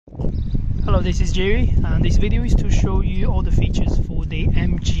Hello, this is Jerry, and this video is to show you all the features for the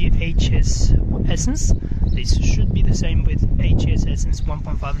MGHS Essence. This should be the same with HS Essence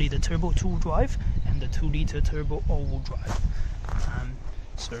 1.5 litre turbo 2-wheel drive and the 2 litre turbo all-wheel drive.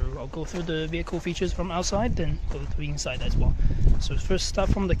 So I'll go through the vehicle features from outside, then go through inside as well. So first, start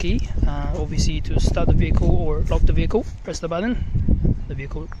from the key. Obviously, to start the vehicle or lock the vehicle, press the button. The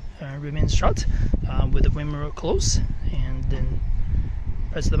vehicle remains shut with the wind mirror closed, and then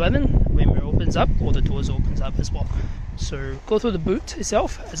press the button, wind mirror opens up, or the doors opens up as well. So go through the boot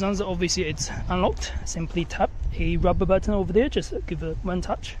itself. As long as obviously it's unlocked, simply tap a rubber button over there, just give it one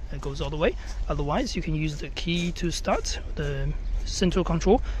touch, it goes all the way. Otherwise, you can use the key to start the central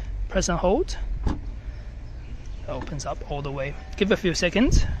control, press and hold, it opens up all the way. Give it a few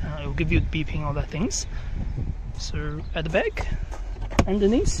seconds, it will give you beeping, all that things. So at the back,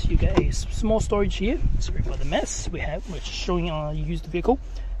 underneath, you get a small storage here. Sorry for the mess we have, which is showing on a used vehicle,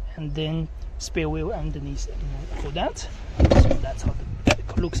 and then spare wheel underneath for that. So that's how the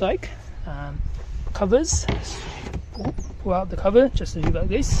back looks like. Covers, pull out the cover just to leave like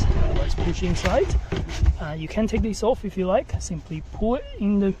this, otherwise push inside. You can take this off if you like. Simply pull it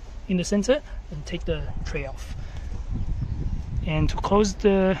in the center and take the tray off. And to close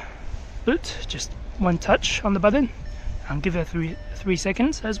the boot, just one touch on the button and give it three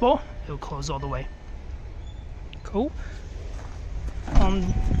seconds as well. It will close all the way. Cool.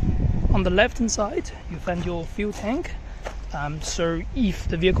 On the left hand side, you find your fuel tank. So if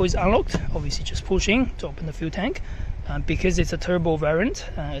the vehicle is unlocked, obviously just push in to open the fuel tank. Because it's a turbo variant,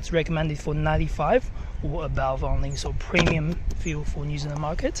 it's recommended for 95 or above only, so premium fuel for New Zealand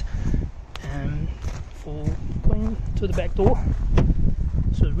market. And for going to the back door,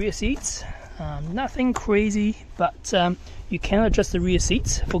 so rear seats, nothing crazy, but you can adjust the rear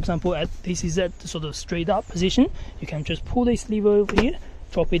seats. For example, this is at the sort of straight up position. You can just pull this lever over here,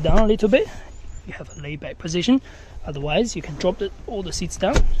 drop it down a little bit. You have a laid back position. Otherwise, you can drop all the seats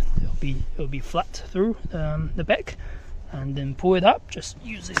down. It'll be flat through the back, and then pull it up. Just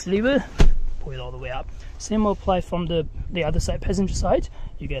use this lever, pull it all the way up. Same will apply from the other side, passenger side.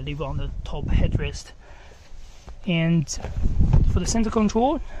 You get a lever on the top headrest. And for the center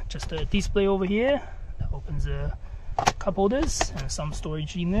control, just a display over here that opens the cup holders and some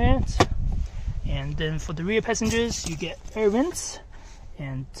storage in there. And then for the rear passengers, you get air vents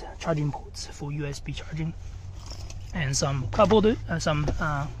and charging ports for USB charging, and some cup holder, some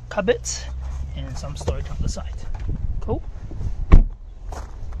cupboards, and some storage on the side. Cool.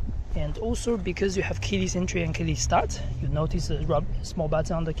 And also, because you have keyless entry and keyless start, you notice a small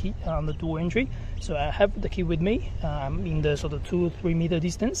button on the key on the door entry. So I have the key with me. I'm in the sort of 2-3 meter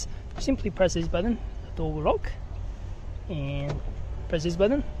distance. Simply press this button, the door will lock, and press this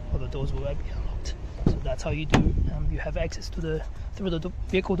button, or the doors will be unlocked. So that's how you do. You have access to through the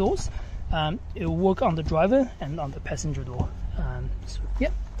vehicle doors. It will work on the driver and on the passenger door. So yeah,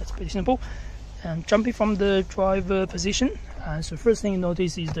 that's pretty simple. And jumping from the driver position, so first thing you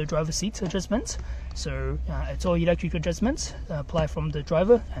notice is the driver seat adjustments. So it's all electric adjustments, apply from the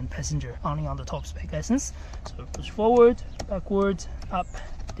driver and passenger, only on the top spec Essence. So push forward, backward, up,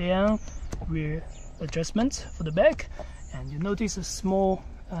 down, rear adjustment for the back. And you notice a small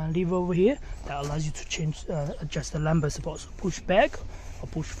lever over here that allows you to change, adjust the lumbar support. So push back or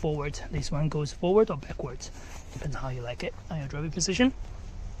push forward. This one goes forward or backwards, depends on how you like it, on your driving position.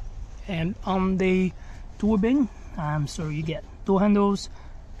 And on the door bin, so you get door handles,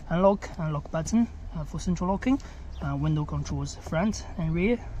 unlock button for central locking, window controls front and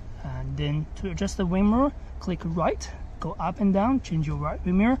rear. And then to adjust the wind mirror, click right, go up and down, change your right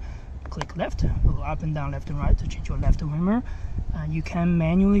wind mirror. Click left, go up and down, left and right to change your left wind mirror. You can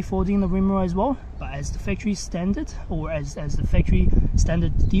manually fold in the wind mirror as well, but as the factory standard, or as the factory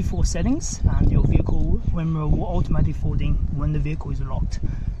standard default settings, your vehicle wind mirror will automatically fold in when the vehicle is locked.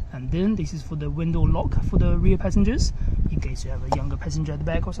 And then this is for the window lock for the rear passengers, in case you have a younger passenger at the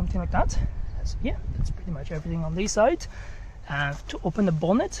back or something like that. So yeah, that's pretty much everything on this side. To open the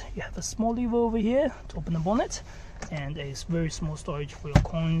bonnet, you have a small lever over here to open the bonnet, and a very small storage for your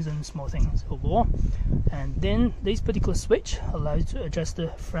coins and small things overall. And then this particular switch allows you to adjust the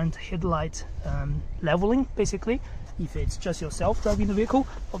front headlight leveling. Basically, if it's just yourself driving the vehicle,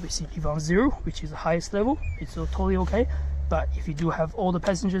 obviously leave on 0, which is the highest level. It's totally okay. But if you do have all the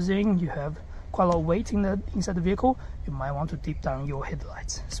passengers in, you have quite a lot of weight inside the vehicle, you might want to dip down your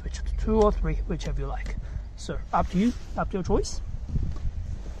headlights. Switch to 2 or 3, whichever you like. So up to you, up to your choice.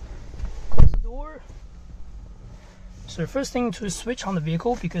 Close the door. So first thing, to switch on the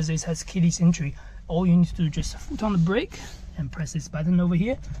vehicle, because this has keyless entry, all you need to do is just foot on the brake and press this button over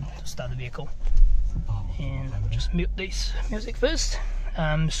here to start the vehicle. And just mute this music first.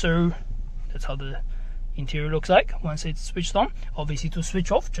 So That's how the interior looks like once it's switched on. Obviously, to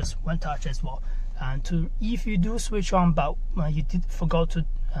switch off, just one touch as well. And if you do switch on, but you forgot to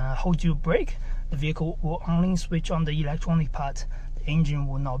hold your brake, the vehicle will only switch on the electronic part. The engine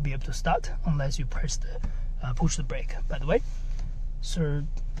will not be able to start unless you push the brake, by the way. So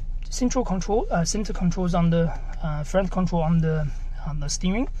center controls on the front control on the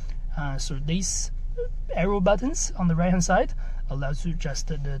steering. So these arrow buttons on the right hand side allows you to adjust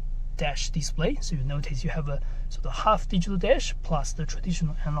the dash display. So you notice you have a sort of half digital dash plus the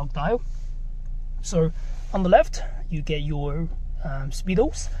traditional analog dial. So on the left you get your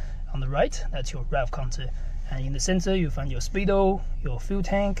speedos. On the right, that's your rev counter, and in the center you find your speedo, your fuel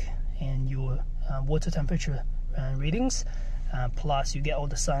tank, and your water temperature readings. Plus you get all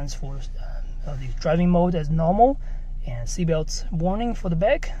the signs for the driving mode as normal, and seatbelt warning for the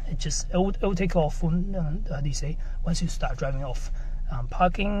back. It will take off when, how do you say, once you start driving off.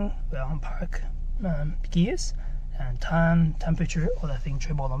 Parking, on park gears, and time, temperature, all that thing,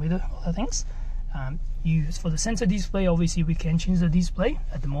 trip odometer, all that things. For the sensor display, obviously we can change the display.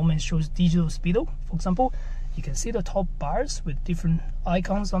 At the moment it shows digital speedo. For example, you can see the top bars with different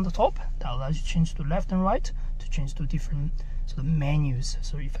icons on the top. That allows you to change to left and right, to change to different sort of menus.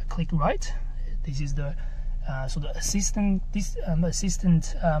 So if I click right, this is the assistant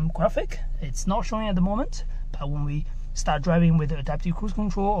graphic. It's not showing at the moment, but when we start driving with the adaptive cruise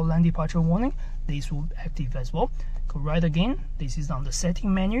control or lane departure warning, this will active as well. Go right again. This is on the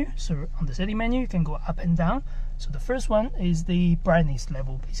setting menu. So on the setting menu you can go up and down. So the first one is the brightness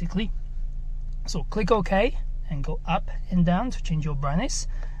level basically. So click OK and go up and down to change your brightness.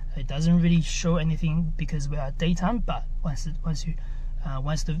 It doesn't really show anything because we are daytime, but once the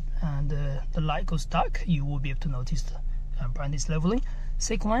light goes dark, you will be able to notice the brightness leveling.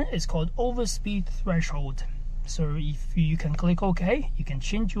 Second one is called overspeed threshold. So if you can click OK, you can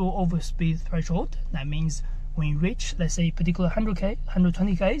change your overspeed threshold. That means when you reach, let's say, particular 100k,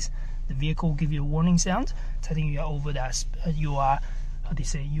 120 k's, the vehicle will give you a warning sound telling you over that you are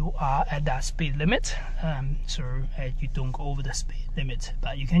at that speed limit. So you don't go over the speed limit,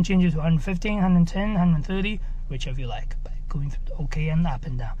 but you can change it to 115, 110, 130, whichever you like, by going through the OK and up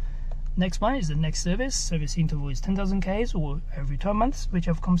and down. Next one is the next service interval is 10,000 k's or every 12 months,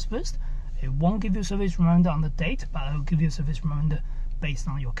 whichever comes first. It won't give you a service reminder on the date, but it will give you a service reminder based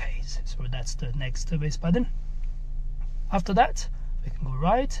on your case. So that's the next service button. After that, we can go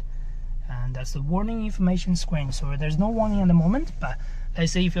right, and that's the warning information screen. So there's no warning at the moment, but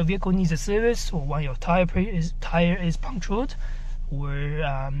let's say if your vehicle needs a service, or when your tire is punctured, or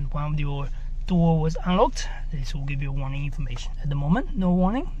one of your door was unlocked, this will give you warning information. At the moment, no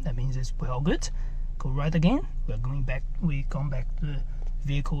warning. That means we're all good. Go right again. We've gone back to the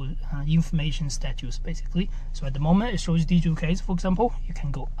vehicle information status basically. So at the moment it shows digital case. For example, you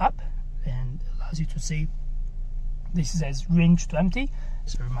can go up and allows you to see this says range to empty.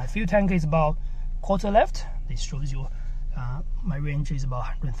 So my fuel tank is about quarter left. This shows you my range is about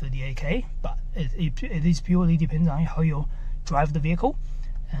 138k, but it is purely depends on how you drive the vehicle.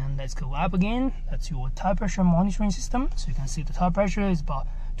 And let's go up again. That's your tire pressure monitoring system. So you can see the tire pressure is about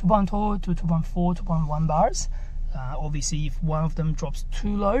 2.2 to 2.4, 2.1 bars. Obviously if one of them drops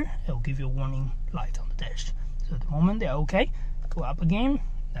too low, it will give you a warning light on the dash. So at the moment they're okay. Go up again.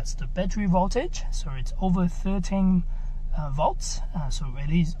 That's the battery voltage. So it's over 13 volts. So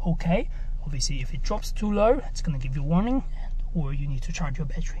it is okay. Obviously if it drops too low, it's going to give you a warning, or you need to charge your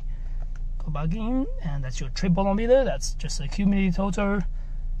battery. Go back in, and that's your trip odometer. That's just a cumulative total.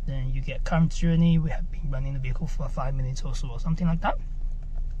 Then you get current journey. We have been running the vehicle for 5 minutes or so, or something like that.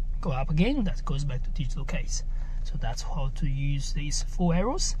 Go up again. That goes back to digital case. So that's how to use these 4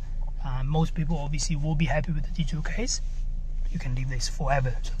 arrows. Most people obviously will be happy with the digital case. You can leave this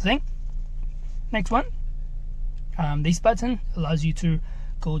forever, sort of thing. Next one. This button allows you to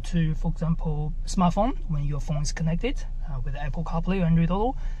go to, for example, smartphone when your phone is connected with Apple CarPlay or Android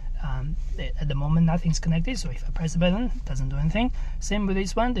Auto. At the moment nothing's connected, so if I press the button, it doesn't do anything. Same with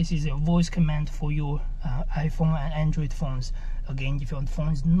this one. This is a voice command for your iPhone and Android phones. Again, if your phone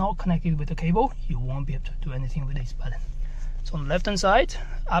is not connected with the cable, you won't be able to do anything with this button. So on the left hand side,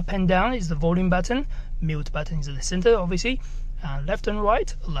 up and down is the volume button, mute button is at the center obviously. Left and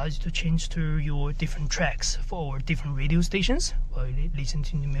right allows you to change to your different tracks for different radio stations while you listen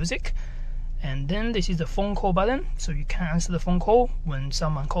to the music. And then this is the phone call button, so you can answer the phone call when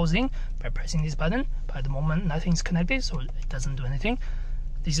someone calls in by pressing this button. But at the moment nothing's connected, so it doesn't do anything.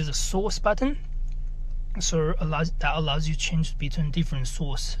 This is a source button, so that allows you to change between different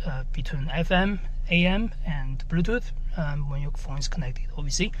source, between FM, AM and Bluetooth when your phone is connected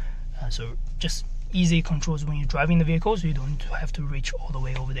obviously. So just easy controls when you're driving the vehicle, so you don't have to reach all the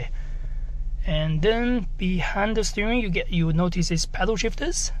way over there. And then behind the steering, you notice these paddle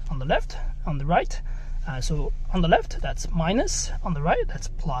shifters on the left, on the right. So on the left, that's minus. On the right, that's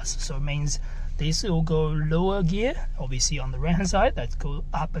plus. So it means this will go lower gear. Obviously, on the right hand side, that go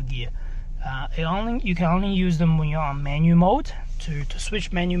upper gear. You can only use them when you're on manual mode. To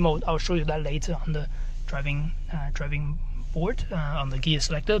switch manual mode, I'll show you that later on the driving board, on the gear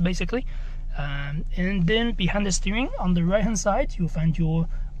selector, basically. And then behind the steering, on the right hand side, you'll find your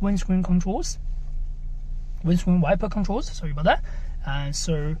windscreen controls, windscreen wiper controls. Sorry about that.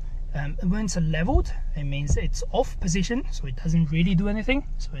 So when it's leveled, it means it's off position, so it doesn't really do anything.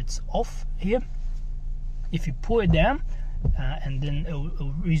 So it's off here. If you pull it down, and then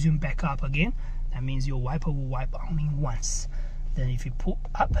it'll resume back up again, that means your wiper will wipe only once. Then if you pull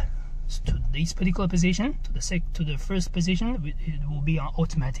up to this particular position, to the first position, it will be on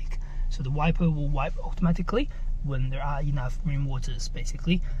automatic. So the wiper will wipe automatically when there are enough rainwaters,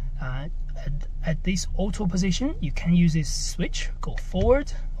 basically. At this auto position, you can use this switch, go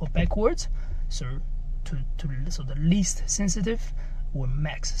forward or backwards, so the least sensitive or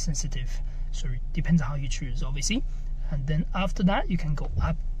max sensitive. So it depends on how you choose, obviously. And then after that, you can go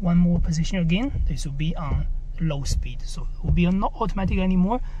up one more position again. This will be on low speed, so it will be not automatic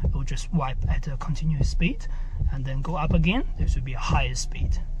anymore. It will just wipe at a continuous speed, and then go up again. This will be a higher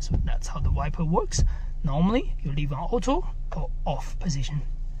speed. So that's how the wiper works. Normally, you leave on auto or off position.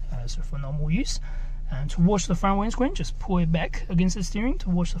 So for normal use. And to wash the front windscreen, just pull it back against the steering to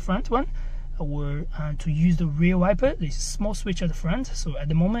wash the front one. Or to use the rear wiper, there's a small switch at the front. So at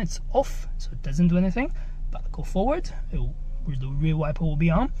the moment it's off, so it doesn't do anything. But go forward, the rear wiper will be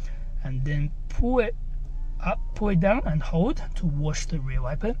on. And then pull it up, pull it down, and hold to wash the rear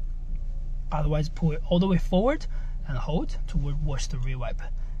wiper. Otherwise, pull it all the way forward and hold to wash the rear wiper.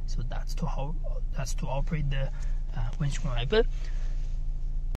 So that's to operate the windscreen wiper.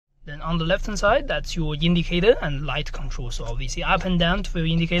 Then on the left hand side, that's your indicator and light control. So obviously up and down for your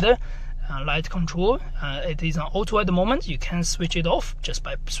indicator, light control. It is on auto at the moment. You can switch it off just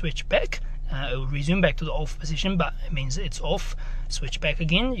by switch back. It will resume back to the off position, but it means it's off. Switch back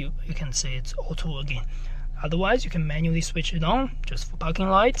again, you can say it's auto again. Otherwise, you can manually switch it on just for parking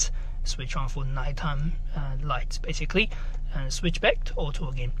lights, switch on for nighttime lights basically, and switch back to auto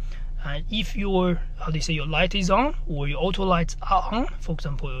again. If your your light is on or your auto lights are on, for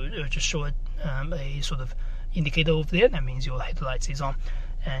example, it'll just show a sort of indicator over there. That means your headlights is on.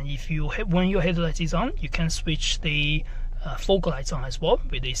 And when your headlights is on, you can switch the fog lights on as well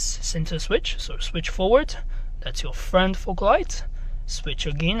with this center switch. So switch forward, that's your front fog light. Switch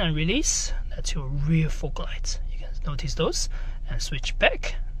again and release, that's your rear fog light. You can notice those. And switch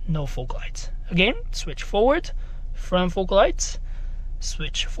back, no fog light. Again, switch forward, front fog lights.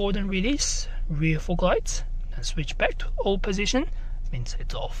 Switch forward and release, rear fog lights, and switch back to old position, means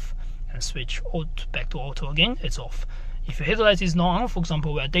it's off, and switch back to auto again, it's off. If your headlight is not on, for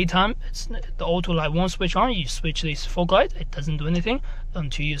example, at daytime, the auto light won't switch on. You switch this fog light, it doesn't do anything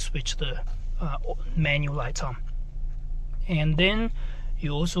until you switch the manual lights on. And then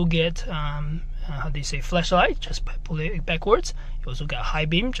you also get flashlight just by pulling it backwards. You also get high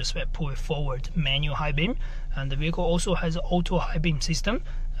beam just by pulling forward, manual high beam. And the vehicle also has an auto high beam system.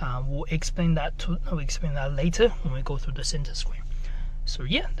 We'll explain that later when we go through the center screen. So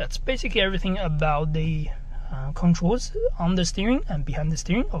yeah, that's basically everything about the controls on the steering and behind the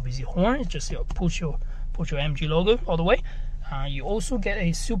steering. Obviously, horn is just push your MG logo all the way. You also get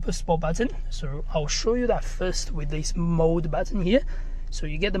a super sport button. So I'll show you that first with this mode button here. So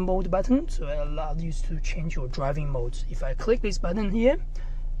you get the mode button, so it allows you to change your driving modes. If I click this button here,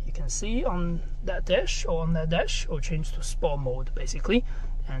 you can see on that dash or change to sport mode basically.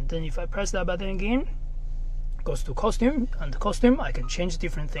 And then if I press that button again, it goes to costume, and the costume I can change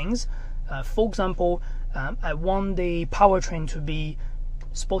different things. For example, I want the powertrain to be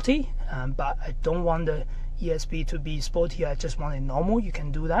sporty, but I don't want the ESP to be sporty, I just want it normal. You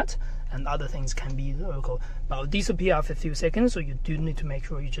can do that, and other things can be local, but it'll disappear after a few seconds, so you do need to make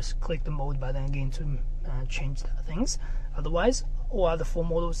sure you just click the mode button again to change that things. Otherwise, all other four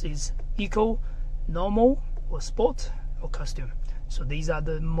models is eco, normal, or sport, or custom. So these are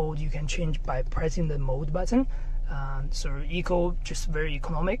the mode you can change by pressing the mode button. So eco, just very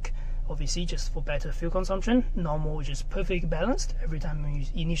economic, obviously just for better fuel consumption. Normal, just perfect balanced. Every time when you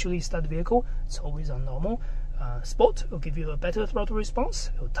initially start the vehicle, it's always on normal. Sport will give you a better throttle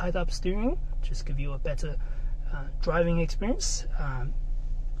response. It will tight up steering, just give you a better driving experience.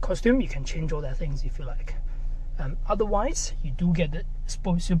 Costume, you can change all that things if you like. Otherwise, you do get the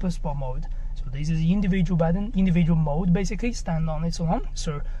super sport mode. So this is the individual button, individual mode basically, stand on its own.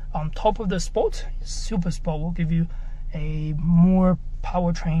 So on top of the sport, super sport will give you a more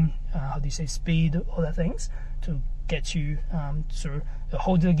powertrain how do you say, speed, all that things to get you sort of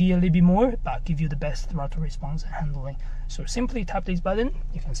hold the gear a little bit more, but give you the best throttle response and handling. So simply tap this button.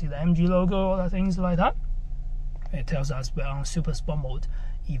 You can see the MG logo, all that things like that. It tells us we're on super sport mode,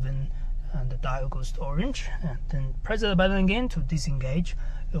 even the dial goes to orange. And then press the button again to disengage.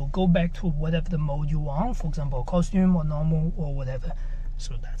 It will go back to whatever the mode you want, for example, costume or normal or whatever.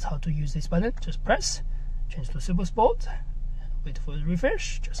 So that's how to use this button. Just press, change to super sport, wait for the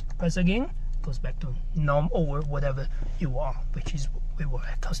refresh, just press again, goes back to norm or whatever you want, which is we were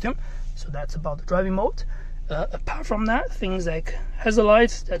at costume. So that's about the driving mode. Apart from that, things like hazard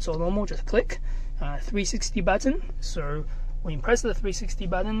lights, that's all normal, just click. 360 button, so when you press the 360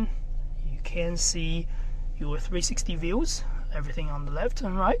 button, you can see your 360 views, everything on the left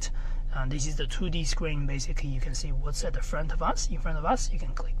and right. And this is the 2D screen. Basically, you can see what's at the front of us. In front of us, you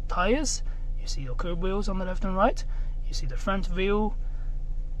can click tires. You see your curb wheels on the left and right. You see the front view.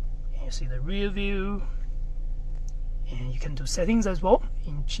 You see the rear view. And you can do settings as well.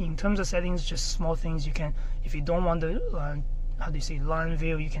 In terms of settings, just small things you can. If you don't want the how do you say, line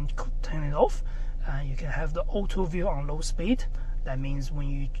view, you can turn it off. You can have the auto view on low speed. That means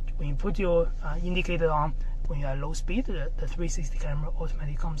when you put your indicator on, when you're at low speed, the 360 camera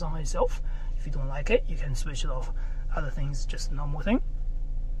automatically comes on itself. If you don't like it, you can switch it off. Other things, just a normal thing.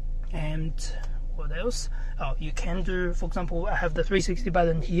 And what else? Oh, you can do, for example, I have the 360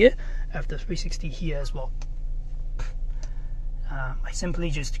 button here, I have the 360 here as well. I simply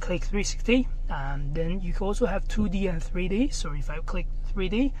just click 360, and then you can also have 2D and 3D. So if I click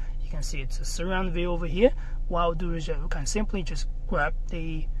 3D, you can see it's a surround view over here. What I'll do is you can simply just grab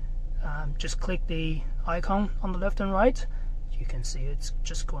the just click the icon on the left and right. You can see it's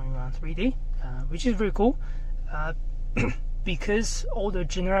just going around 3D, which is very cool. Because all the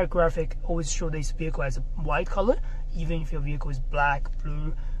generic graphic always show this vehicle as a white color. Even if your vehicle is black,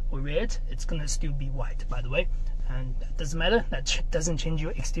 blue or red, it's gonna still be white, by the way, and that doesn't matter. That doesn't change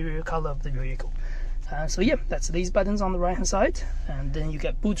your exterior color of the vehicle. So yeah, that's these buttons on the right hand side, and then you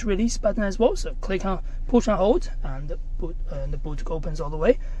get boot release button as well. So click on, push and hold, and the boot opens all the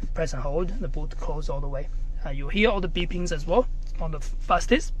way. Press and hold, the boot closes all the way. You'll hear all the beepings as well. It's not the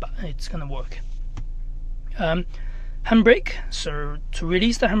fastest, but it's gonna work. Handbrake. So to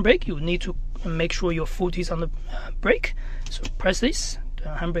release the handbrake, you need to make sure your foot is on the brake. So press this, the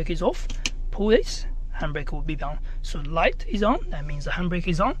handbrake is off. Pull this, handbrake will be on. So light is on, that means the handbrake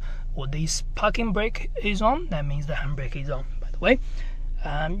is on. Or this parking brake is on, that means the handbrake is on, by the way.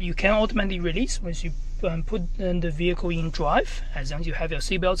 You can automatically release once you put the vehicle in drive. As long as you have your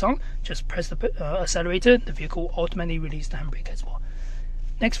seatbelt on, just press the accelerator, the vehicle will automatically release the handbrake as well.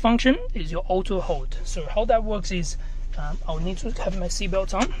 Next function is your auto hold. So how that works is I'll need to have my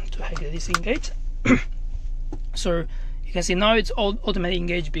seatbelt on to get this engaged. So you can see now it's all automatically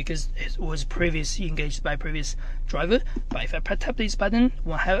engaged because it was previously engaged by previous driver. But if I tap this button,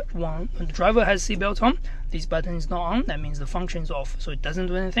 when the driver has seatbelt on, this button is not on. That means the function is off, so it doesn't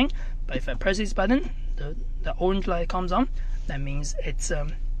do anything. But if I press this button, the orange light comes on. That means it's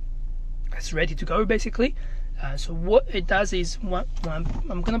ready to go, basically. So what it does is when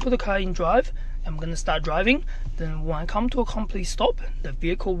I'm gonna put the car in drive, I'm gonna start driving. Then when I come to a complete stop, the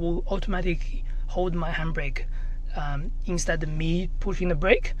vehicle will automatically hold my handbrake instead of me pushing the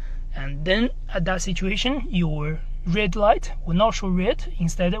brake. And then at that situation, your red light will not show red.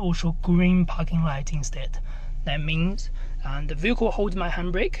 Instead, it will show green parking light instead. That means the vehicle holds my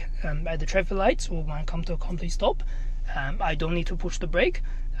handbrake at the traffic lights, or when I come to a complete stop. I don't need to push the brake.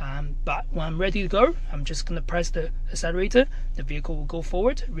 But when I'm ready to go, I'm just going to press the accelerator. The vehicle will go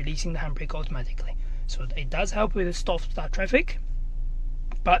forward, releasing the handbrake automatically. So it does help with the stop-start traffic,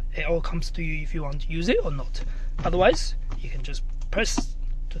 but it all comes to you if you want to use it or not. Otherwise, you can just press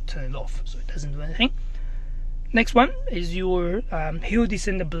to turn it off, so it doesn't do anything. Next one is your hill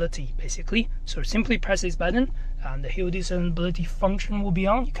descendability, basically. So simply press this button, and the hill descendability function will be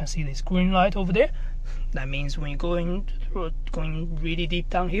on. You can see this green light over there. That means when you're going really deep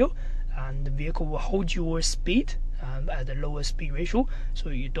downhill, and the vehicle will hold your speed at a lower speed ratio, so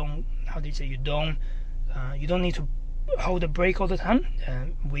you don't, you don't need to hold the brake all the time,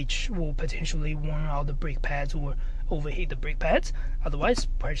 which will potentially worn out the brake pads or overheat the brake pads. Otherwise,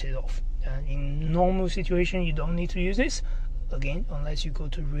 press it off. In normal situation, you don't need to use this again unless you go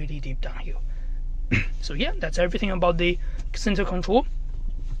to really deep downhill. So yeah, that's everything about the center control.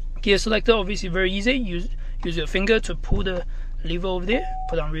 Gear selector, obviously very easy. Use your finger to pull the lever over there.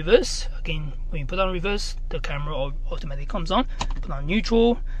 Put on reverse. Again, when you put on reverse, the camera automatically comes on. Put on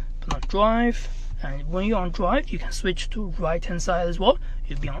neutral. Put on drive. And when you're on drive, you can switch to right hand side as well.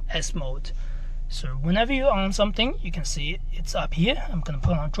 You'll be on S mode. So whenever you're on something, you can see it's up here. I'm gonna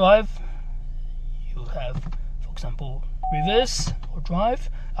put on drive. You have, for example, reverse or drive.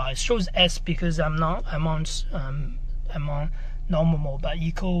 It shows S because I'm on normal mode, but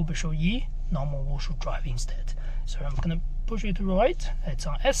eco will show E, normal will show drive instead. So I'm gonna push it to the right. It's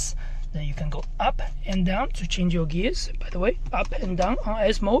on S. Then you can go up and down to change your gears. By the way, up and down on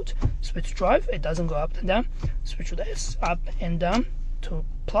S mode. Switch drive, it doesn't go up and down. Switch to the S, up and down to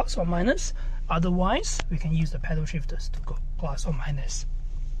plus or minus. Otherwise, we can use the pedal shifters to go plus or minus.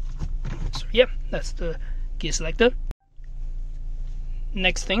 So yeah, that's the gear selector.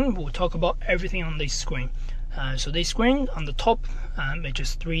 Next thing, we'll talk about everything on this screen. So this screen on the top, it's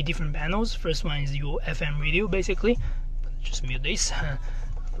just 3 different panels. First one is your FM radio, basically. Just mute this.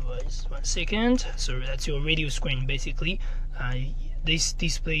 Otherwise, 1 second. So that's your radio screen, basically. This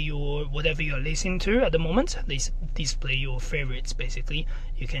display your whatever you're listening to at the moment. This display your favorites, basically.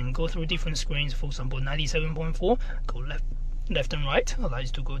 You can go through different screens. For example, 97.4, go left and right, allows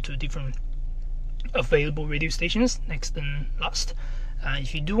you to go to different available radio stations, next and last.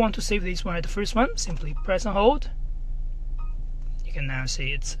 If you do want to save this one at the first one, simply press and hold. You can now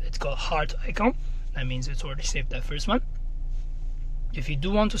see it's got a heart icon. That means it's already saved that first one. If you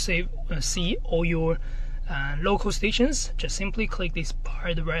do want to save see all your local stations, just simply click this bar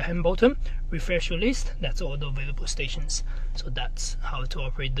at the right hand bottom, refresh your list. That's all the available stations. So that's how to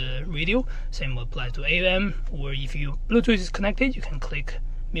operate the radio. Same will apply to AM, or if your Bluetooth is connected, you can click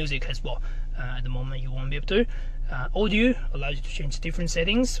music as well. At the moment you won't be able to. Audio allows you to change different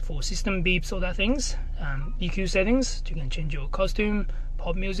settings for system beeps, all that things. EQ settings, you can change your costume,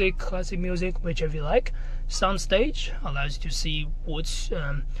 pop music, classic music, whichever you like. Soundstage allows you to see what's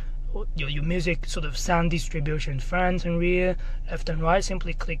your music sort of sound distribution, front and rear, left and right.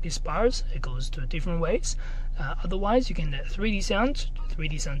 Simply click these bars, it goes to different ways. Otherwise, you can get 3D sound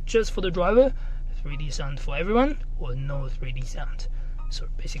just for the driver, 3D sound for everyone, or no 3D sound. So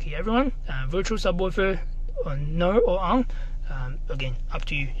basically everyone. Virtual subwoofer, no or on. Again, up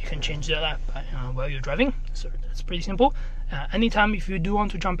to you. You can change that while you're driving. So that's pretty simple. Anytime if you do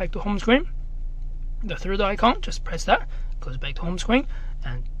want to jump back to home screen, the third icon, just press that, goes back to home screen,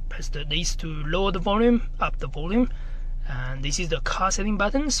 and press this to lower the volume, up the volume. And this is the car setting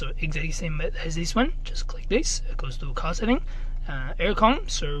button, so exactly same as this one. Just click this, it goes to car setting. Aircon,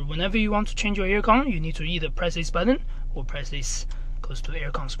 so whenever you want to change your aircon, you need to either press this button or press this, goes to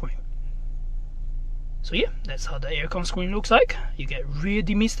aircon screen. So yeah, that's how the aircon screen looks like. You get rear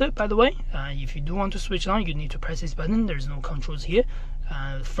demister, by the way. If you do want to switch on, you need to press this button. There's no controls here.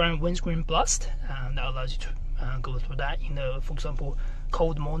 Front windscreen blast, that allows you to go through that in the, for example,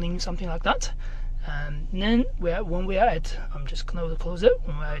 cold morning, something like that. And then when we are at, I'm just gonna close it.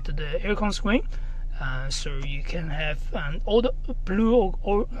 When we're at the aircon screen, so you can have all the blue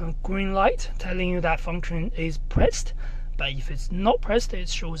or green light telling you that function is pressed. But if it's not pressed, it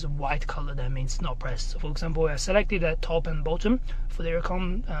shows a white color. That means not pressed. So for example, I selected that top and bottom for the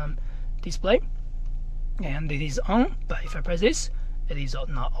aircon display, and it is on. But if I press this, it is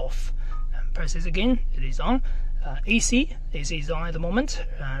not off. Press this again, it is on. AC is on at the moment.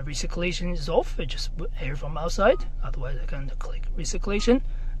 Recirculation is off. It just air from outside. Otherwise, I can click recirculation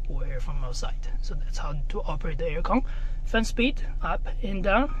or air from outside. So that's how to operate the aircon. Fan speed up and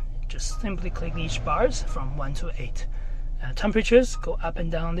down. Just simply click each bars from 1 to 8. Temperatures go up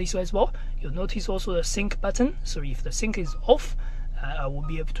and down this way as well. You'll notice also the sync button. So if the sync is off, I will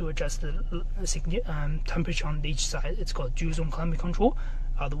be able to adjust the temperature on each side. It's called dual zone climate control.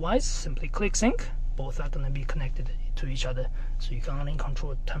 Otherwise, simply click sync. Both are going to be connected to each other, so you can only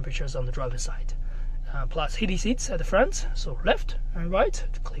control temperatures on the driver's side. Plus heated seats at the front, so left and right,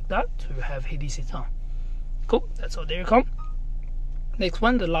 click that to have heated seats on. Cool, that's all the aircon. Next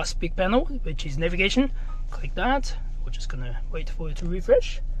one, the last big panel, which is navigation. Click that. We're just gonna wait for it to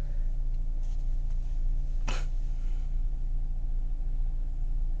refresh.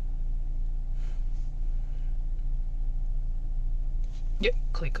 Yep,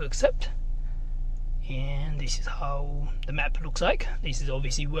 click accept. And this is how the map looks like. This is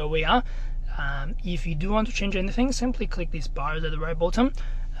obviously where we are. If you do want to change anything, simply click these bars at the right bottom.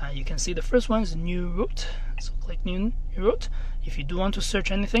 You can see the first one is new route, so click new route. If you do want to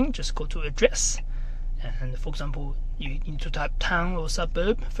search anything, just go to address, and for example, you need to type town or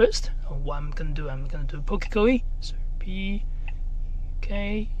suburb first. What I'm gonna do Pukekohe, so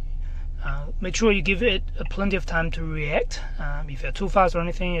PK. Make sure you give it plenty of time to react. If you're too fast or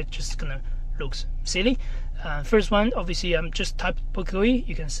anything, it's just gonna looks silly. First one, obviously, just type Pukekohe.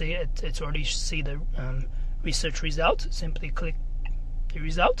 You can see it's already see the research result. Simply click the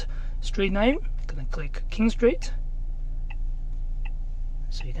result. Street name, I'm gonna click King Street,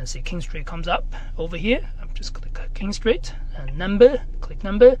 So you can see King Street comes up over here. I'm just going to click King Street and number, click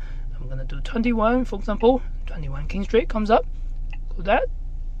number. I'm going to do 21, for example. 21 King Street comes up. Go that.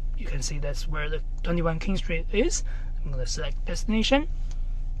 You can see that's where the 21 King Street is. I'm going to select destination.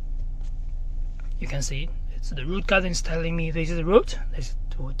 You can see it's the route guidance is telling me this is the route. This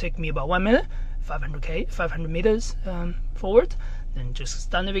will take me about 1 minute, 500 meters forward. Then just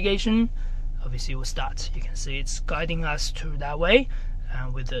start navigation. Obviously we'll start. You can see it's guiding us to that way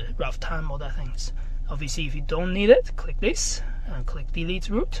with the rough time, all that things. Obviously if you don't need it, click this and click delete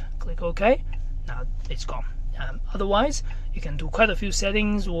route, click OK. Now it's gone. Otherwise you can do quite a few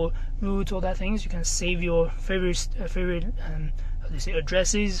settings or routes, all that things. You can save your favorite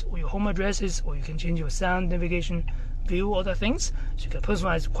addresses or your home addresses, or you can change your sound, navigation, view, all that things. So you can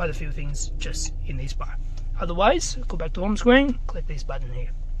personalize quite a few things just in this bar. Otherwise, go back to home screen, click this button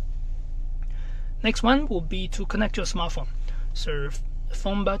here. Next one will be to connect your smartphone. So the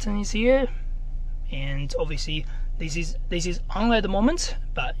phone button is here, and obviously this is on at the moment,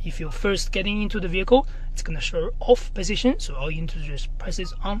 but if you're first getting into the vehicle, it's going to show off position, so all you need to do is press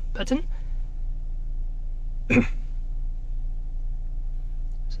this on button. So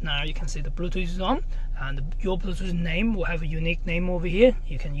now you can see the Bluetooth is on, and your Bluetooth name will have a unique name over here.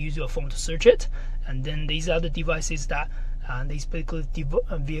 You can use your phone to search it, and then these are the devices that this particular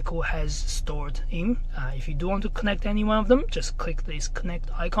vehicle has stored in. If you do want to connect any one of them, just click this connect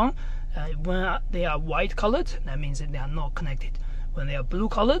icon. When they are white colored, that means that they are not connected. When they are blue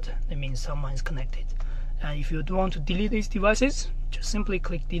colored, that means someone is connected. And if you do want to delete these devices, just simply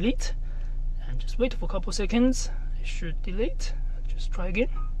click delete and just wait for a couple seconds. It should delete. Just try again.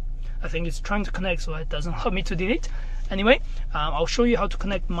 I think it's trying to connect, so it doesn't allow me to delete. Anyway, I'll show you how to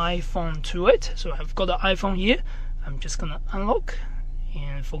connect my phone to it. So I've got the iPhone here. I'm just gonna unlock,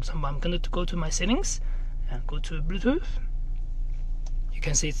 and for example I'm gonna go to my settings and go to Bluetooth. You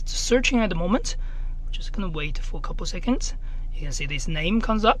can see it's searching at the moment. We're just gonna wait for a couple seconds. You can see this name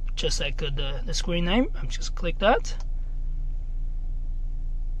comes up just like the screen name. I'm just click that,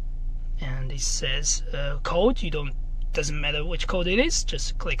 and it says code. Doesn't matter which code it is,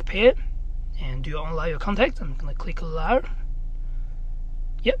 just click pair. And do you allow your contact? I'm gonna click allow.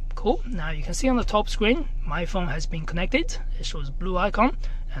 Yep, cool. Now you can see on the top screen my phone has been connected. It shows a blue icon,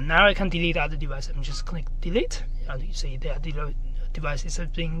 and now I can delete other devices. I'm just click delete, and you see the devices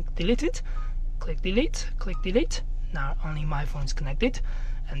have been deleted. Click delete, click delete. Now only my phone is connected,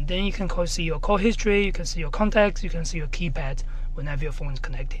 and then you can see your call history, you can see your contacts, you can see your keypad whenever your phone is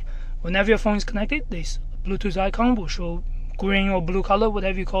connected. Whenever your phone is connected, this Bluetooth icon will show green or blue color,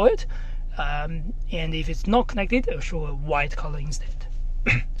 whatever you call it, and if it's not connected, it will show a white color instead.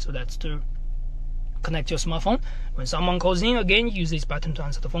 So that's to connect your smartphone. When someone calls in, again, use this button to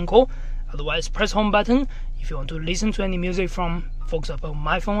answer the phone call. Otherwise, press home button. If you want to listen to any music from, for example,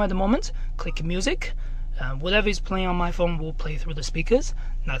 my phone at the moment, click music. Whatever is playing on my phone will play through the speakers.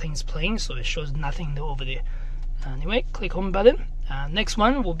 Nothing's playing, so it shows nothing over there. Anyway, click home button. Next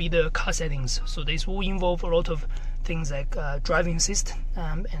one will be the car settings. So this will involve a lot of things like driving assist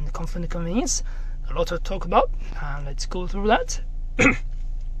and comfort and convenience. A lot to talk about. Let's go through that.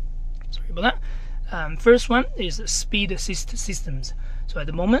 Sorry about that. First one is speed assist systems. So at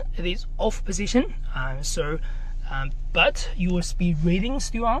the moment it is off position, but your speed rating is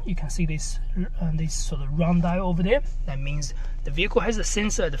still on. You can see this sort of round dial over there. That means the vehicle has a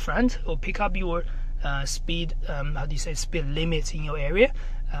sensor at the front. It will pick up your speed, speed limit in your area.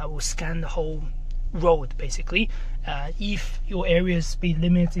 Will scan the whole road basically. If your area's speed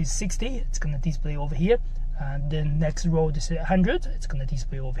limit is 60, it's going to display over here. The next road is 100, it's going to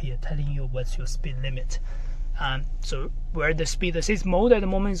display over here telling you what's your speed limit. So where the speed assist mode at the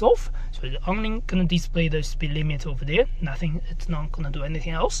moment is off, so it's only going to display the speed limit over there. Nothing, it's not going to do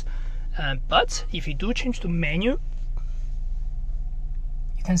anything else. But if you do change to menu,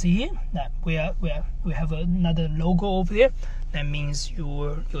 you can see here that we have another logo over there. That means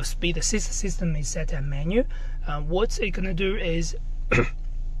your speed assist system is set at menu. What's it going to do is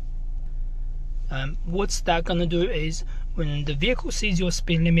what's that gonna do is when the vehicle sees your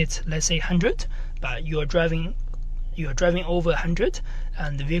speed limit, let's say 100, but you're driving over 100,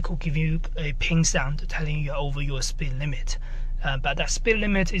 and the vehicle give you a ping sound telling you you're over your speed limit. But that speed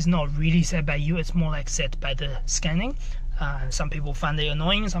limit is not really set by you, it's more like set by the scanning. Some people find it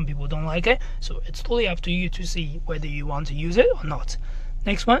annoying, some people don't like it, so it's totally up to you to see whether you want to use it or not.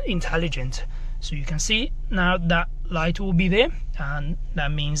 Next one, intelligent. So you can see now that light will be there, and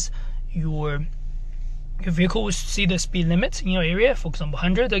that means your vehicle will see the speed limit in your area, for example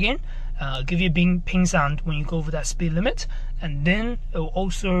 100 again, give you ping sound when you go over that speed limit, and then it will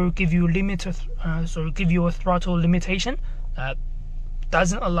also give you give you a throttle limitation.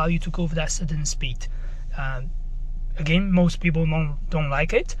 doesn't allow you to go over that certain speed. Again, most people don't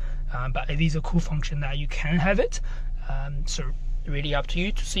like it, but it is a cool function that you can have it. So really up to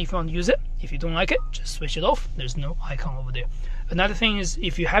you to see if you want to use it. If you don't like it, just switch it off. There's no icon over there. Another thing is,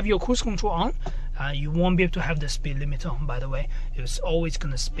 if you have your cruise control on, you won't be able to have the speed limit on, by the way. It's always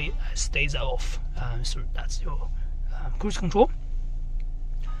going to stays off. So that's your cruise control.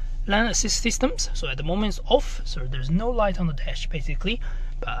 Lane assist systems, so at the moment it's off, so there's no light on the dash basically,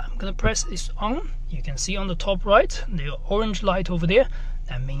 but I'm gonna press this on. You can see on the top right the orange light over there.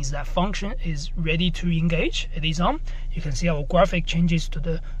 That means that function is ready to engage. It is on. You can see our graphic changes to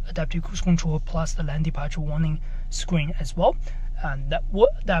the adaptive cruise control plus the lane departure warning screen as well. And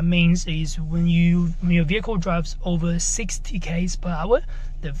what that means is when your vehicle drives over 60 km per hour,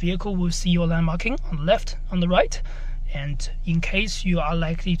 the vehicle will see your lane marking on the left, on the right. And in case you are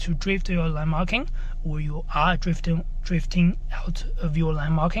likely to drift your line marking, or you are drifting out of your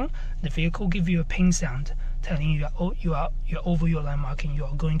line marking, the vehicle gives you a ping sound telling you you're over your line marking, you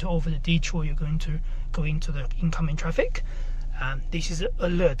are going to over the ditch, or you're going to go into the incoming traffic. This is an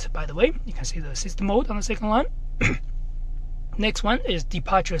alert, by the way. You can see the system mode on the second line. Next one is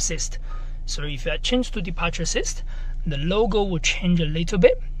departure assist. So if you change to departure assist, the logo will change a little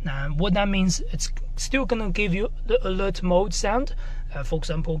bit. What that means, it's still gonna give you the alert mode sound. For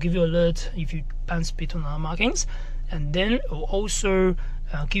example, give you alert if you bounce between line markings, and then it will also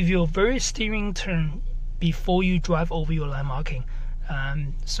give you a very steering turn before you drive over your line marking.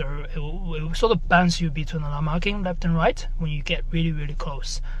 So it will sort of bounce you between the line marking left and right when you get really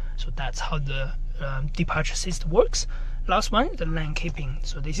close. So that's how the departure assist works. Last one, the lane keeping.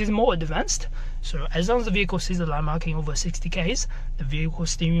 So this is more advanced. So as long as the vehicle sees the line marking over 60 km, the vehicle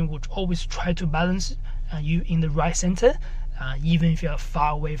steering will always try to balance you in the right center, even if you are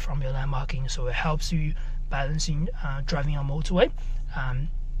far away from your line marking. So it helps you balancing driving on motorway.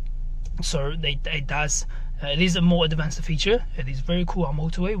 So it is a more advanced feature. It is very cool on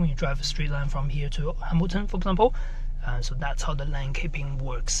motorway when you drive a straight line from here to Hamilton, for example. So that's how the lane keeping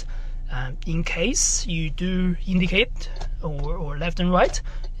works. In case you do indicate or left and right,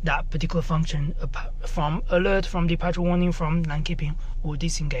 that particular function from alert, from departure warning, from lane keeping will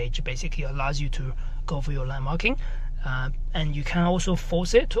disengage. Basically allows you to go for your line marking, and you can also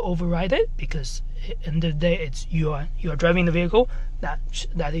force it to override it, because at the end of the day it's you are driving the vehicle. That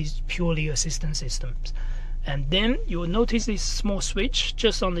is purely assistance systems. And then you will notice this small switch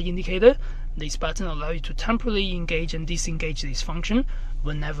just on the indicator. This button allows you to temporarily engage and disengage this function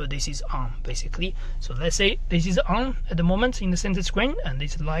whenever this is on, basically. So let's say this is on at the moment in the center screen, and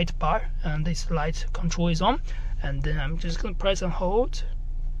this light bar and this light control is on, and then I'm just going to press and hold.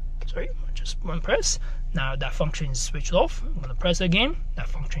 Sorry, just one press. Now that function is switched off. I'm going to press again, that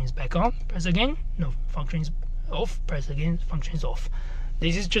function is back on. Press again, no, function is off. Press again, function is off.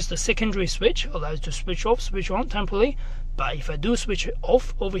 This is just a secondary switch, allows you to switch off, switch on temporarily. But if I do switch it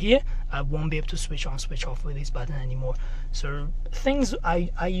off over here, I won't be able to switch on, switch off with this button anymore. So things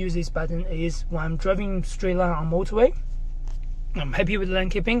I use this button is when I'm driving straight line on motorway, I'm happy with lane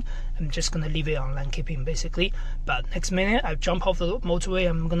keeping, I'm just gonna leave it on lane keeping basically. But next minute I jump off the motorway,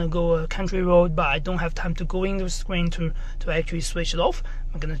 I'm gonna go a country road, but I don't have time to go into the screen to actually switch it off.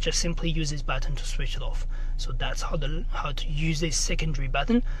 I'm gonna just simply use this button to switch it off. So that's how to use this secondary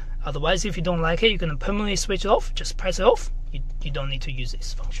button. Otherwise, if you don't like it, you're gonna permanently switch it off. Just press it off. You don't need to use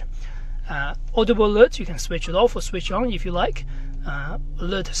this function. Audible alert, you can switch it off or switch on if you like.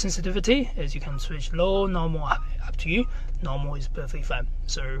 Alert sensitivity is you can switch low, normal, high, up to you. Normal is perfectly fine.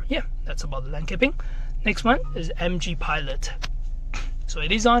 So yeah, that's about the lane keeping. Next one is MG Pilot. So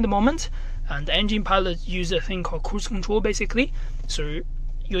it is on at the moment, and the Engine Pilot uses a thing called cruise control basically. So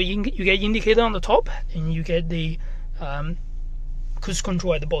you get indicator on the top, and you get the cruise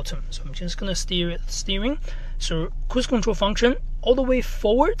control at the bottom. So I'm just gonna steering. So cruise control function all the way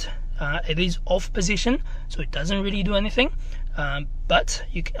forward. It is off position, so it doesn't really do anything. But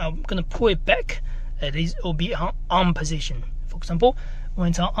I'm gonna pull it back. It will be on position. For example,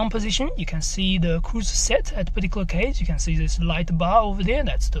 when it's on position, you can see the cruise set at a particular case. You can see this light bar over there.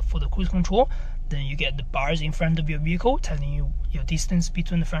 That's for the cruise control. Then you get the bars in front of your vehicle telling you your distance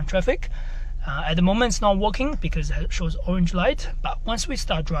between the front traffic. At the moment it's not working because it shows orange light, but once we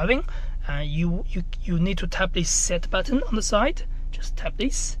start driving, you need to tap this set button on the side. Just tap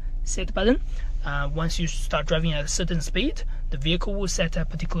this set button. Once you start driving at a certain speed, the vehicle will set a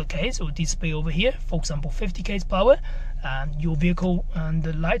particular case. It will display over here, for example 50 km per hour. Your vehicle and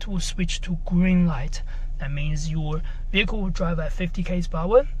the light will switch to green light. That means your vehicle will drive at 50 km per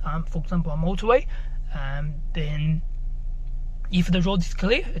hour, for example on motorway. Then If the road is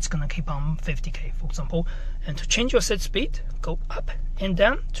clear, it's gonna keep on 50k, for example. And to change your set speed, go up and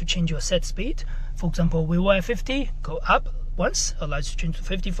down to change your set speed. For example, we were at 50, go up once, allows you to change to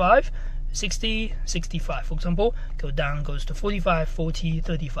 55, 60, 65, for example. Go down, goes to 45, 40,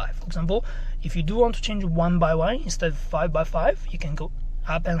 35, for example. If you do want to change 1 by 1 instead of 5 by 5, you can go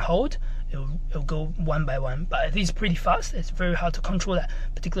up and hold. It'll go 1 by 1, but it is pretty fast. It's very hard to control that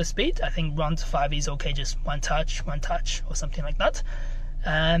particular speed. I think round 5 is okay, just one touch, or something like that.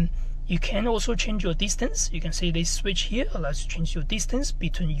 And you can also change your distance. You can see this switch here allows you to change your distance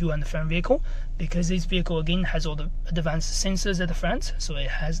between you and the front vehicle, because this vehicle again has all the advanced sensors at the front, so it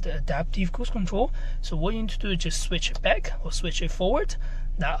has the adaptive cruise control. So what you need to do is just switch it back or switch it forward.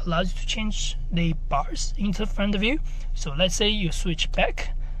 That allows you to change the bars into the front view. So let's say you switch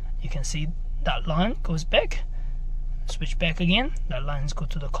back, you can see that line goes back, switch back again, that lines go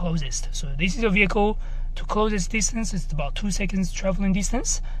to the closest. So this is a vehicle to closest distance, it's about 2 seconds traveling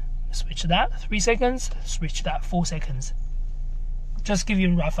distance. Switch that 3 seconds, switch that 4 seconds. Just give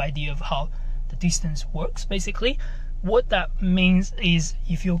you a rough idea of how the distance works. Basically what that means is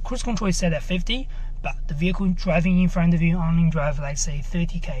if your cruise control is set at 50 but the vehicle driving in front of you only drive, let's say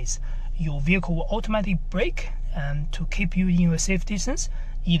 30 k's, your vehicle will automatically brake to keep you in a safe distance.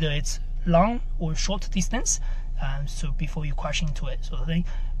 Either it's long or short distance, so before you crash into it, sort of thing,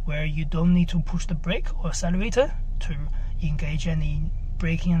 where you don't need to push the brake or accelerator to engage any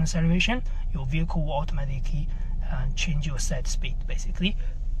braking and acceleration. Your vehicle will automatically change your set speed, basically.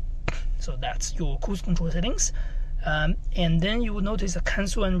 So that's your cruise control settings. And then you will notice a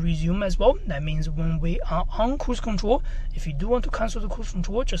cancel and resume as well. That means when we are on cruise control, if you do want to cancel the cruise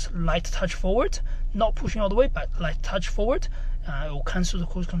control, just light touch forward, not pushing all the way, but light touch forward. It will cancel the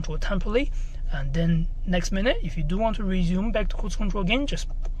cruise control temporarily. And then next minute, if you do want to resume back to cruise control again, just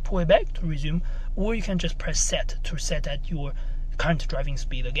pull it back to resume, or you can just press set to set at your current driving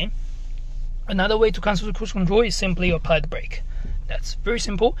speed again. Another way to cancel the cruise control is simply apply the brake. That's very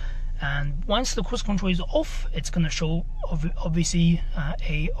simple. And once the cruise control is off, it's going to show obviously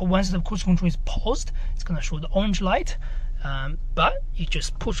once the cruise control is paused, it's going to show the orange light, but you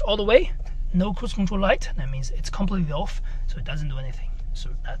just push all the way, no cruise control light, that means it's completely off, so it doesn't do anything.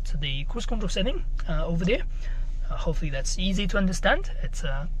 So that's the cruise control setting over there. Hopefully that's easy to understand. It's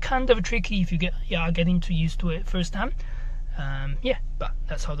kind of tricky if you are getting too used to it first time. Yeah, but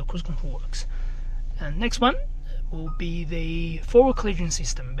that's how the cruise control works. And next one will be the forward collision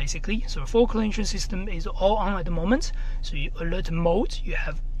system, basically. So forward collision system is all on at the moment. So you alert mode, you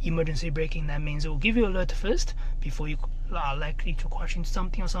have emergency braking. That means it will give you alert first before you are likely to crash into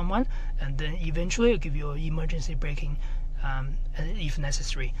something or someone, and then eventually it'll give you emergency braking if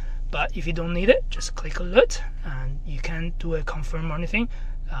necessary. But if you don't need it, just click alert, and you can do a confirm or anything.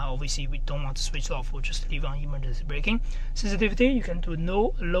 Obviously we don't want to switch it off, we'll just leave on emergency braking. Sensitivity, you can do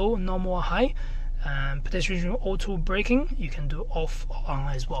no, low, normal, or high. Pedestrian auto braking, you can do off or on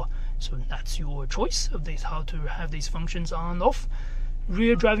as well. So that's your choice of this, how to have these functions on and off.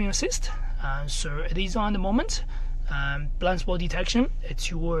 Rear driving assist, so it is on at the moment. Blind spot detection, it's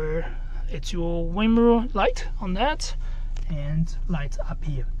your wind mirror light on that, and lights up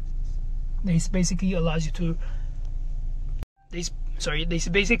here. This basically allows you to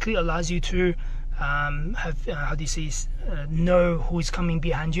have how do you say, know who is coming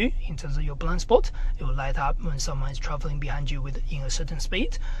behind you in terms of your blind spot. It will light up when someone is traveling behind you in a certain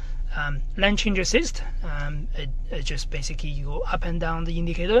speed. Lane change assist, it just basically you go up and down the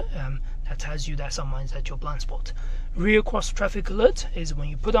indicator, that tells you that someone is at your blind spot. Rear cross traffic alert is when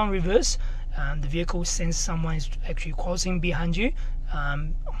you put on reverse, the vehicle senses someone is actually crossing behind you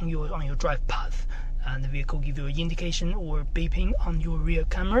on your drive path, and the vehicle give you an indication or beeping on your rear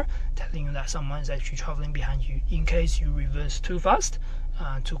camera telling you that someone is actually traveling behind you in case you reverse too fast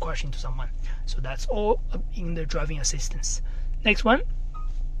to crash into someone. So that's all in the driving assistance. Next one,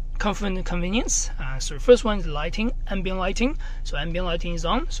 comfort and convenience. So first one is lighting, ambient lighting. So ambient lighting is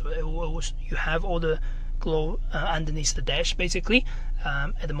on, so you have all the glow underneath the dash basically.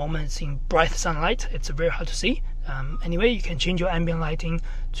 At the moment it's in bright sunlight, it's very hard to see. Anyway, you can change your ambient lighting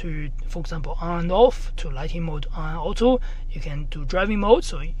to, for example, on and off, to lighting mode on auto. You can do driving mode,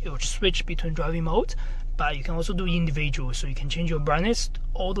 so you'll switch between driving mode, but you can also do individual, so you can change your brightness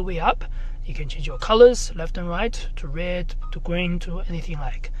all the way up. You can change your colors left and right, to red, to green, to anything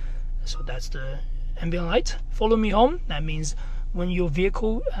like. So that's the ambient light. Follow me home, that means when your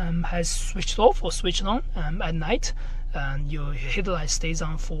vehicle has switched off or switched on at night, your headlight stays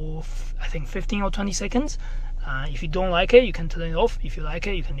on for I think 15 or 20 seconds. If you don't like it, you can turn it off. If you like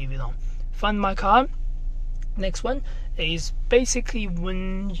it, you can leave it on. Find my car. Next one is basically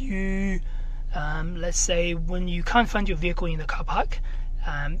when you let's say when you can't find your vehicle in the car park,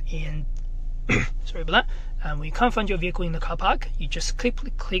 sorry about that. When you can't find your vehicle in the car park, you just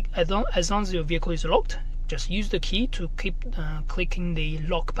click as long as your vehicle is locked. Just use the key to keep clicking the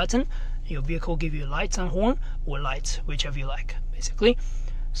lock button. Your vehicle will give you lights and horn, or lights, whichever you like, basically.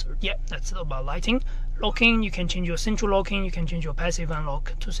 So yeah, that's about lighting. Locking, you can change your central locking, you can change your passive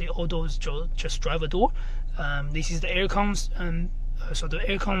unlock to say autos, just drive a door. This is the aircon, so the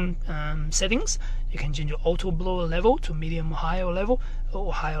aircon settings. You can change your auto blower level to medium high or level,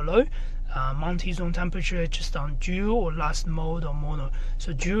 or high or low. Multi-zone temperature just on dual or last mode or mono.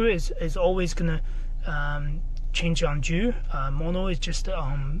 So dual is always gonna change on dual. Mono is just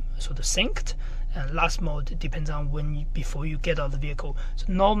sort of synced, and last mode depends on before you get out of the vehicle. So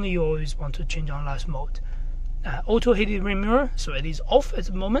normally you always want to change on last mode. Auto heated rear mirror, so it is off at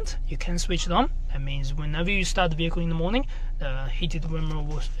the moment. You can switch it on. That means whenever you start the vehicle in the morning, the heated rear mirror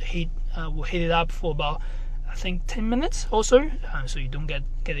will heat it up for about, I think, 10 minutes or so, so you don't get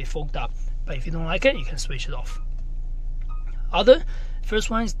it fogged up. But if you don't like it, you can switch it off.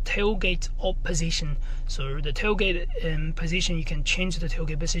 First one is tailgate op position. So the tailgate position, you can change the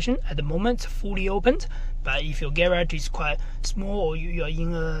tailgate position. At the moment, it's fully opened, but if your garage is quite small, or you are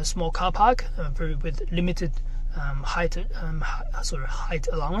in a small car park with limited height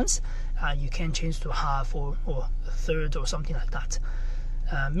allowance, you can change to half or a third or something like that.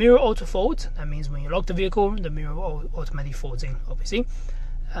 Mirror auto fold, that means when you lock the vehicle, the mirror automatically folds in, obviously.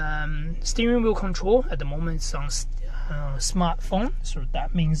 Steering wheel control, at the moment it's on smartphone, so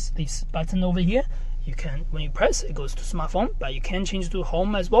that means this button over here, you can, when you press, it goes to smartphone, but you can change to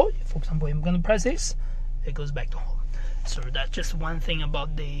home as well. For example, if I'm going to press this, it goes back to home. So that's just one thing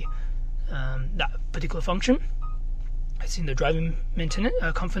about the that particular function. It's in the driving maintenance,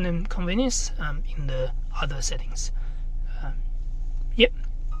 comfort and convenience, in the other settings. Yep.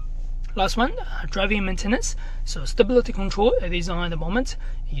 Last one, driving maintenance. So stability control, it is on at the moment.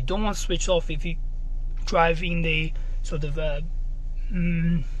 You don't want to switch off if you drive in the sort of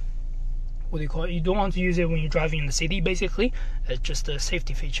what do you call it? You don't want to use it when you're driving in the city. Basically, it's just a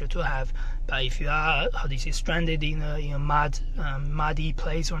safety feature to have. But if you are, stranded in a muddy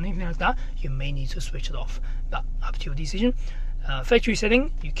place or anything like that, you may need to switch it off. But up to your decision. Factory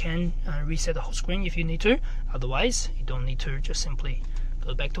setting, you can reset the whole screen if you need to. Otherwise, you don't need to. Just simply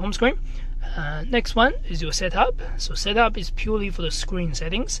go back to home screen. Next one is your setup. So setup is purely for the screen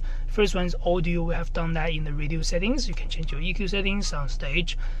settings. First one is audio. We have done that in the radio settings. You can change your EQ settings, sound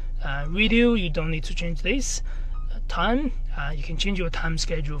stage. Radio, you don't need to change this. Time, you can change your time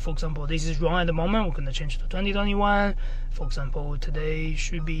schedule. For example, this is wrong at the moment, we're going to change to 2021. For example, today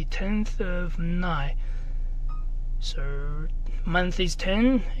should be 10th of 9. So month is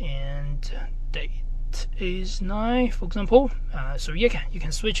 10 and date is 9, for example. So you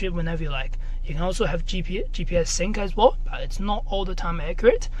can switch it whenever you like. You can also have GPS sync as well, but it's not all the time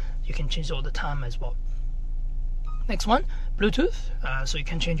accurate. You can change all the time as well. Next one, Bluetooth. So you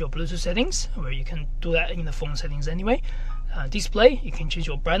can change your Bluetooth settings, where you can do that in the phone settings anyway. Display, you can change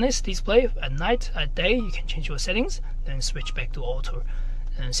your brightness display at night, at day. You can change your settings, then switch back to auto.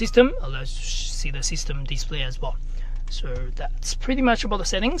 And system allows you to see the system display as well. So that's pretty much about the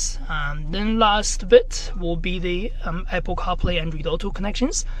settings. Then last bit will be the Apple CarPlay Android Auto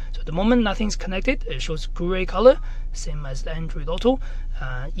connections. So at the moment nothing's connected. It shows gray color, same as the Android Auto.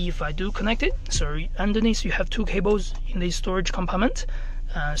 If I do connect it, so underneath you have two cables in the storage compartment.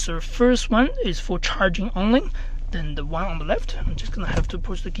 So first one is for charging only. Then the one on the left, I'm just gonna have to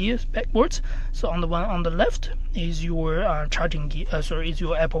push the gears backwards. So on the one on the left is your charging gear. Is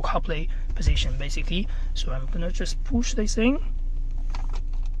your Apple CarPlay position basically. So I'm gonna just push this thing,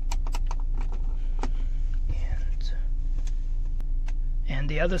 and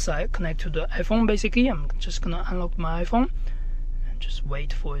the other side connect to the iPhone. Basically, I'm just gonna unlock my iPhone and just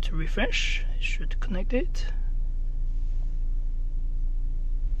wait for it to refresh. It should connect it.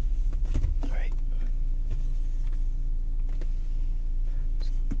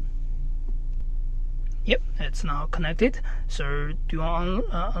 Yep, it's now connected. So do you want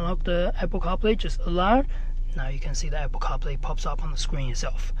to unlock the Apple CarPlay? Just allow. Now you can see the Apple CarPlay pops up on the screen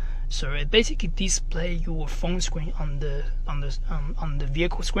itself. So it basically displays your phone screen on the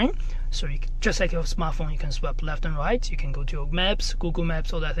vehicle screen. So you can, just like your smartphone, you can swipe left and right. You can go to your Maps, Google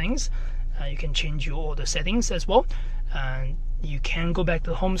Maps, all that things. You can change all the settings as well. And you can go back to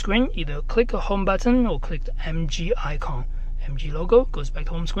the home screen. Either click the home button or click the MG icon. MG logo goes back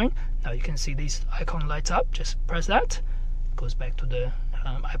to home screen. Now you can see this icon lights up. Just press that, goes back to the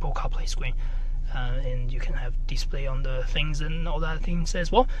Apple CarPlay screen. and you can have display on the things and all that things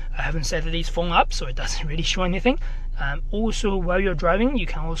as well. I haven't set this phone up, so it doesn't really show anything. Also, while you're driving, you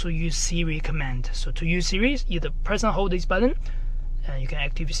can also use Siri command. So to use Siri, either press and hold this button, and you can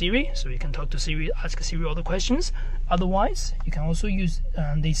activate Siri, so you can talk to Siri, ask Siri all the questions. Otherwise, you can also use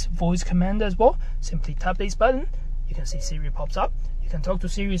this voice command as well. Simply tap this button, you can see Siri pops up. You can talk to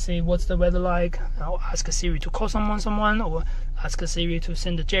Siri, say what's the weather like, or ask Siri to call someone, or ask Siri to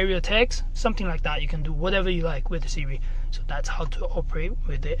send a Jerry a text, something like that. You can do whatever you like with Siri. So that's how to operate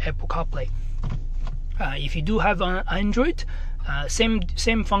with the Apple CarPlay. If you do have an Android,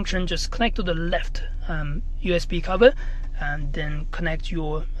 same function, just connect to the left USB cover, and then connect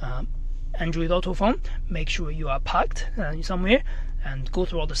your Android Auto phone. Make sure you are parked somewhere, and go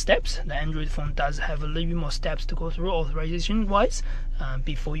through all the steps. The Android phone does have a little bit more steps to go through authorization wise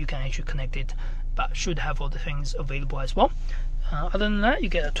before you can actually connect it, but should have all the things available as well. Other than that, you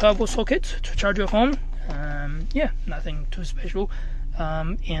get a 12-volt socket to charge your phone. Yeah, nothing too special.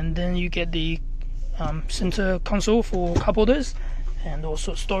 And then you get the center console for cup holders, and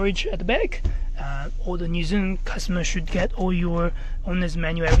also storage at the back. All the New Zealand customers should get all your owner's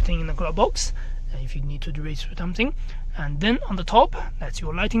manual, everything in the glove box if you need to erase something. And then on the top, that's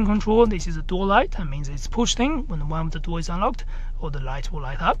your lighting control. This is a door light. That means it's push thing. When one of the door is unlocked, all the lights will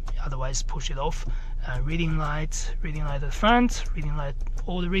light up, otherwise push it off. Reading light at the front, reading light,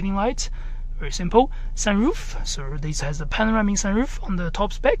 all the reading lights. Very simple. Sunroof, so this has a panoramic sunroof on the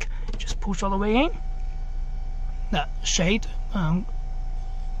top spec. Just push all the way in. That shade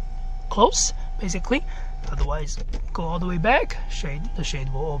close basically, otherwise go all the way back, the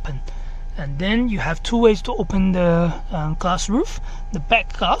shade will open. And then you have two ways to open the glass roof. The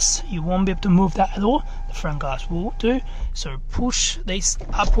back glass, you won't be able to move that at all. The front glass will do. So push this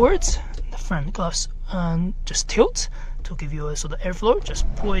upwards, the front glass just tilt to give you a sort of airflow.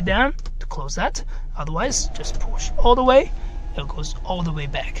 Just pull it down to close that. Otherwise, just push all the way. It goes all the way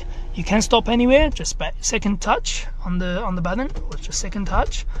back. You can stop anywhere, just by second touch on the button, or just second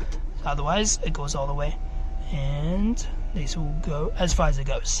touch. Otherwise, it goes all the way, and this will go as far as it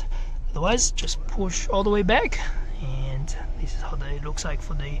goes. Otherwise, just push all the way back, and this is how it looks like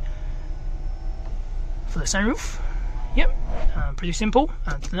for the sunroof. Yep, pretty simple.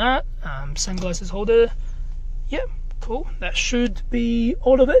 After that, sunglasses holder. Yep, cool. That should be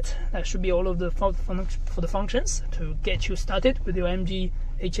all of it. That should be all of the for the functions to get you started with your MG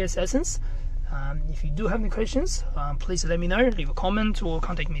HS Essence. If you do have any questions, please let me know. Leave a comment or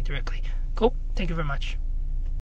contact me directly. Cool. Thank you very much.